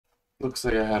Looks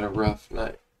like I had a rough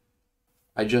night.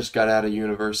 I just got out of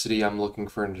university. I'm looking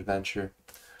for an adventure.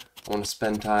 I want to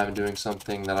spend time doing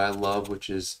something that I love, which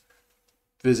is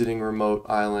visiting remote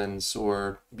islands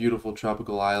or beautiful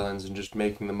tropical islands and just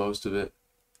making the most of it.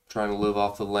 Trying to live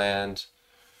off the land,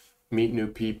 meet new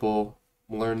people,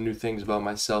 learn new things about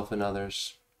myself and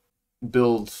others,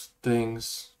 build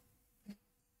things.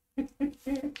 Do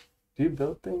you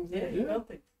build things? Yeah, you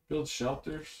built it. Build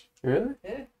shelters. Really?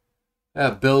 Yeah.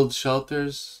 Yeah, build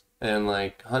shelters and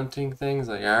like hunting things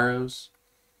like arrows.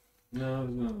 No,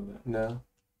 there's none of that. No.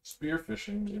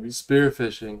 Spearfishing, maybe.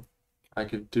 Spearfishing. I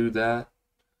could do that.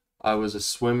 I was a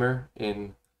swimmer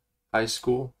in high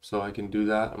school, so I can do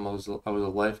that. I was a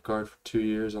lifeguard for 2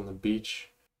 years on the beach.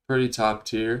 Pretty top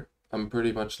tier. I'm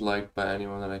pretty much liked by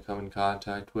anyone that I come in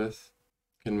contact with.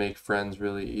 Can make friends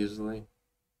really easily.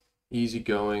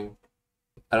 Easygoing.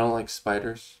 I don't like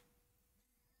spiders.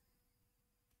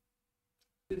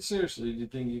 Seriously, do you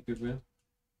think you could win?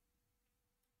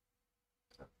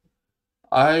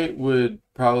 I would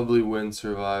probably win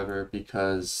Survivor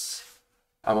because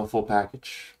I'm a full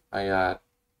package. I got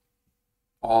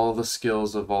all the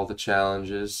skills of all the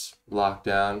challenges locked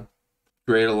down.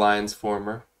 Great alliance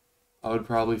former. I would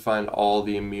probably find all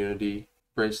the immunity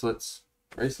bracelets.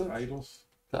 Bracelets? Idols?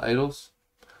 The idols?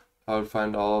 I would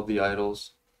find all of the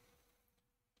idols.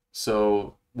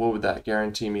 So what would that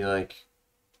guarantee me? Like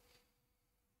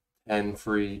 10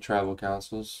 free travel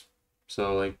councils.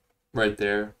 So like right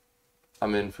there,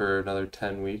 I'm in for another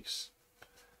 10 weeks.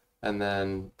 And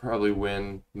then probably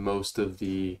win most of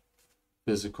the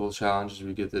physical challenges.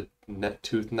 We get the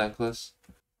tooth necklace.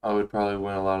 I would probably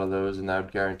win a lot of those, and that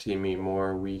would guarantee me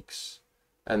more weeks.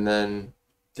 And then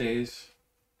Days.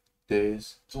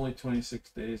 days. It's only 26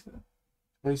 days now.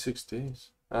 26 days.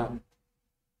 Oh,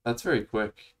 that's very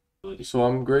quick. So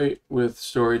I'm great with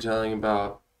storytelling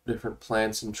about different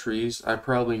plants and trees. I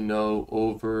probably know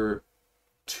over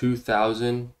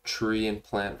 2,000 tree and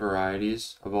plant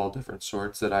varieties of all different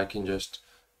sorts that I can just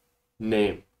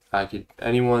name.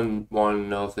 Anyone want to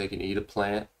know if they can eat a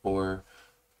plant or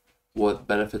what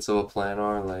benefits of a plant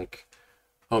are, like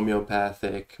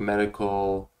homeopathic,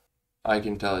 medical, I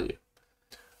can tell you.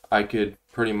 I could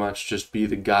pretty much just be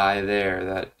the guy there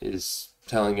that is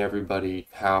telling everybody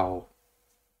how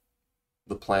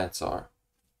the plants are.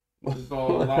 It's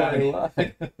all lies.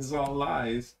 It's all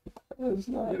lies. That's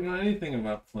You not, don't know anything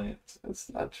about plants.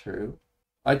 that's not true.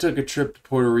 I took a trip to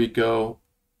Puerto Rico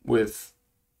with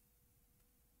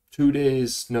 2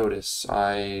 days notice.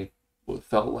 I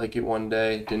felt like it one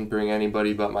day, didn't bring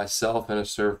anybody but myself and a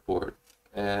surfboard.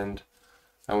 And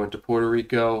I went to Puerto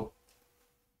Rico,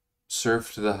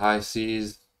 surfed the high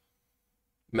seas,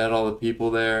 met all the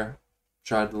people there,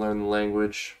 tried to learn the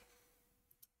language,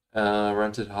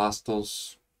 rented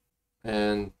hostels,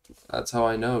 and that's how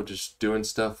I know, just doing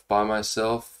stuff by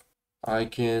myself, I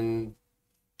can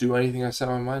do anything I set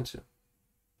my mind to.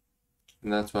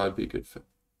 And that's why I'd be a good fit.